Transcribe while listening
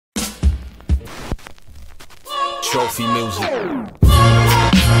Trophy music.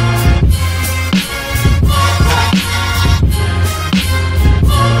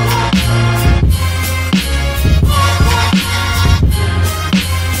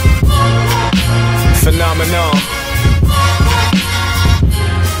 Phenomenon.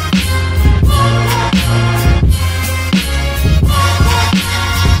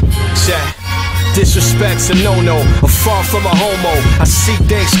 Yeah. Disrespect's a no-no, I'm far from a homo. I see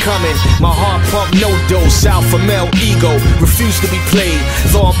things coming, my heart pump no dose. Alpha male ego, refuse to be played.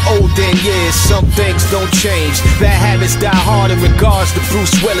 Though I'm old in years, some things don't change. Bad habits die hard in regards to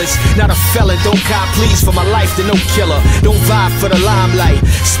Bruce Willis. Not a felon, don't cop please for my life to no killer. Don't vibe for the limelight,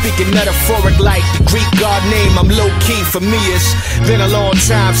 speaking metaphoric like the Greek god name. I'm low-key for me, it's been a long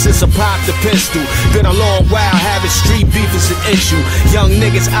time since I popped the pistol. Been a long while, having street beef is an issue. Young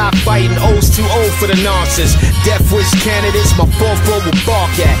niggas eye fighting, O's too old for the nonsense. Death wish candidates, my fourth row will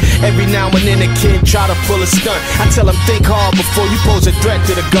bark at. Every now and then a kid try to pull a stunt. I tell him think hard before you pose a threat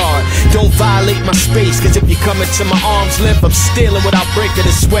to the guard. Don't violate my space, cause if you come into my arm's length, I'm stealing without breaking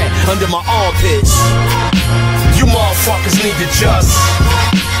a sweat under my armpits. You motherfuckers need to just.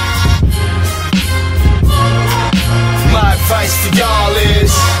 My advice to y'all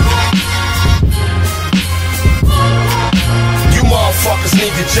is, you motherfuckers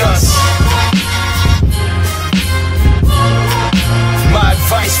need to just. My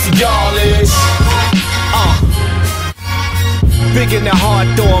advice to y'all is, big in the heart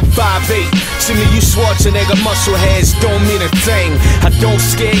though I'm 5'8". To me you Schwarzenegger muscle heads don't mean a thing. I don't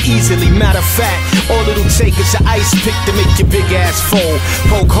scare easily, matter of fact, all it'll take is an ice pick to make your big ass fold.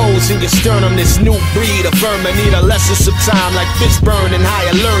 Poke holes in your sternum, this new breed of vermin need a lesson sometime like fish burn and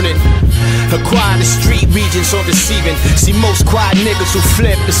higher learning. Acquire the street regions on receiving. See most quiet niggas who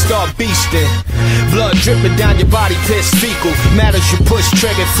flip and start beasting. Blood dripping down your body, piss fecal. Matters you push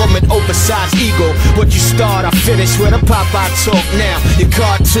triggered from an oversized ego. What you start, I finish with a Popeye talk now. Your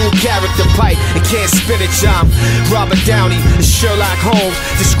cartoon character pipe and can't spit it, I'm Robert Downey and Sherlock Holmes,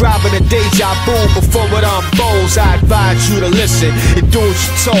 describing a deja vu before it unfolds. I advise you to listen and do what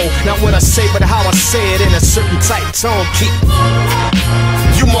you're told. Not what I say, but how I say it in a certain tight tone. Keep.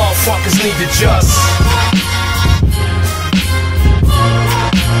 You motherfuckers need to just.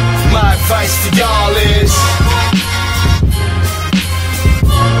 My advice to y'all is,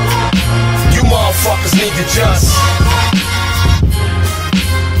 you motherfuckers need to just.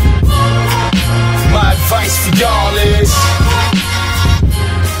 My advice for y'all is,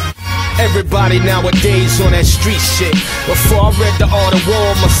 everybody nowadays on that street shit. Before I read The Art of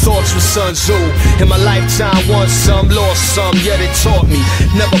War, my thoughts were Sun Tzu. In my lifetime, won some, lost some, yet it taught me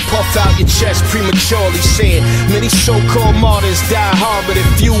never puff out your chest prematurely. Saying many so-called martyrs die hard, but if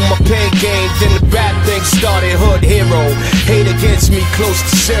you my pain game, then the bad thing started. Hood hero, hate against me close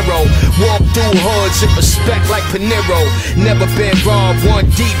to zero. Walk through hoods in respect like Panero. Never been robbed, one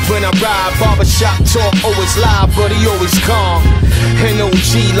deep when I ride. Barbershop talk, always live, but he always calm.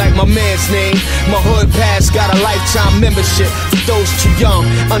 NOG like my man's name. My hood pass got a lifetime membership for those too young,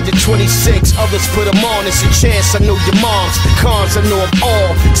 under 26. Others put them on, it's a chance. I know your moms, cons, I know them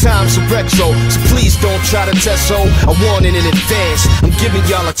all. Times are retro, so please don't try to test ho. I want it in advance, I'm giving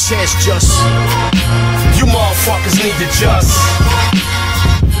y'all a chance just. You motherfuckers need to just.